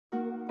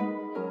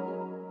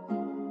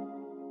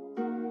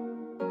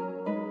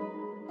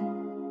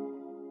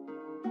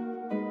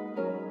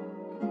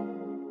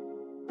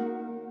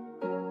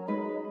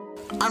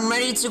I'm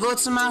ready to go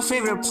to my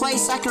favorite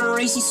place. I can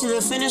race you to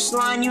the finish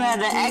line. You had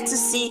the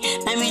ecstasy,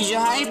 that means you're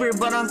hyper,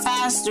 but I'm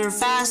faster,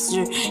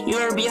 faster. You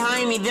are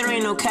behind me, there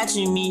ain't no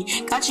catching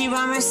me. Got you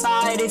by my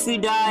side, if you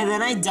die,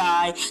 then I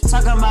die.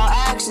 Talking about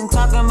action,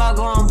 talking about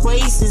going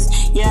places.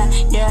 Yeah,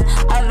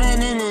 I've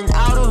been in and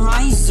out of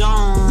my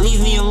zone.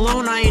 Leave me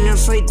alone, I ain't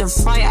afraid to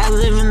fight. I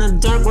live in the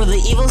dark where the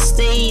evil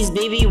stays.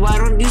 Baby, why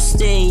don't you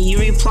stay? You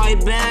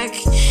replied back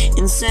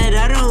and said,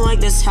 I don't like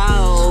this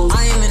house.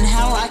 I am in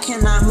hell, I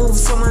cannot move.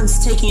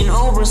 Someone's taking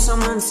over,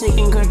 someone's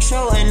taking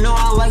control. And no,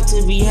 I like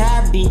to be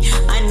happy.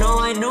 I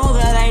know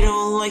that I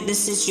don't like the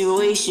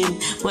situation,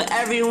 but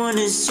everyone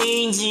is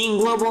changing.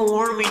 Global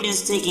warming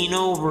is taking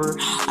over.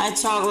 I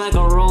talk like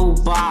a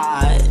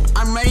robot.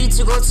 I'm ready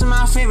to go to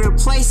my favorite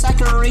place. I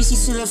can race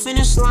you to the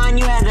finish line.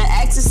 You had the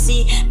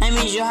ecstasy, that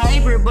means you're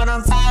hyper, but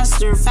I'm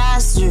faster,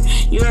 faster.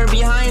 You are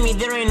behind me,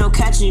 there ain't no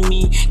catching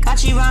me.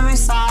 Got you by my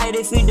side,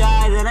 if you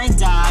die, then I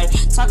die.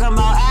 Talking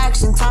about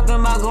action, talking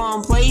about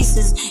going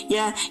places.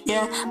 Yeah,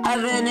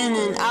 I've been in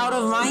and out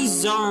of my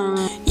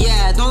zone.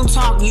 Yeah, don't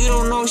talk, you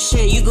don't know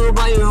shit. You go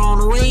by your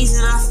own ways,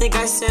 and I think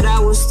I said I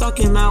was stuck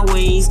in my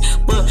ways.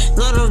 But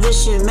none of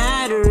this shit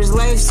matters.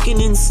 Life's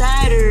getting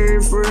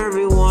sadder for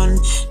everyone.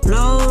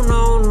 No,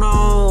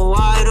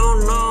 I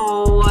don't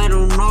know.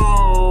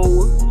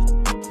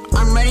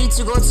 I'm ready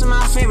to go to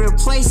my favorite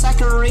place. I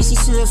can race you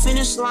to the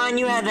finish line.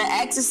 You had the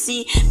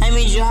ecstasy, that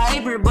means you're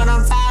hyper, but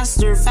I'm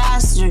faster,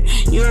 faster.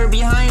 You are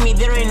behind me,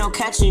 there ain't no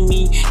catching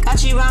me.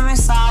 Got you by my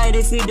side,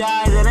 if you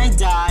die, then I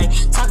die.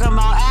 Talking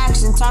about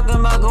action, talking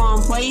about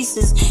going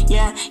places.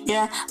 Yeah,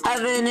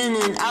 I've been in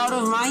and out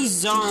of my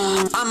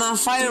zone. I'm on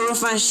fire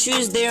with my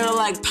shoes, they are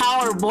like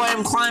power. Boy,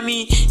 I'm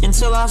climbing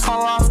until I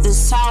fall off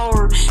this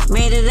tower.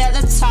 Made it at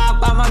the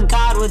top, I'm a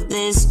god with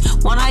this.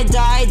 When I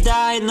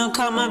die, no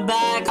coming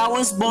back. I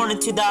was born in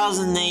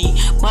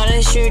 2008, but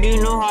I sure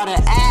do know how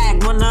to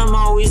act when I'm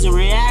always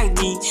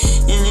reacting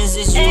in this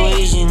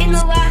situation. Hey, in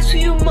the last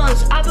few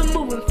months, I've been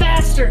moving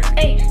faster.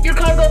 Hey, your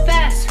car go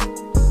fast,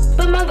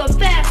 but mine go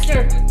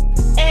faster.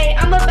 Hey,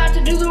 I'm about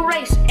to do the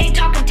race. Ain't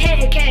talking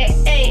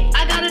 10K. Hey,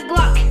 I got a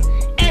Glock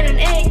and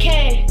an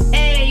AK.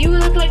 Hey, you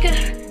look like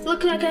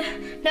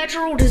a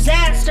natural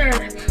disaster.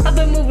 I've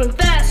been moving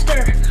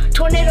faster.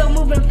 Tornado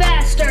moving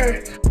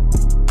faster.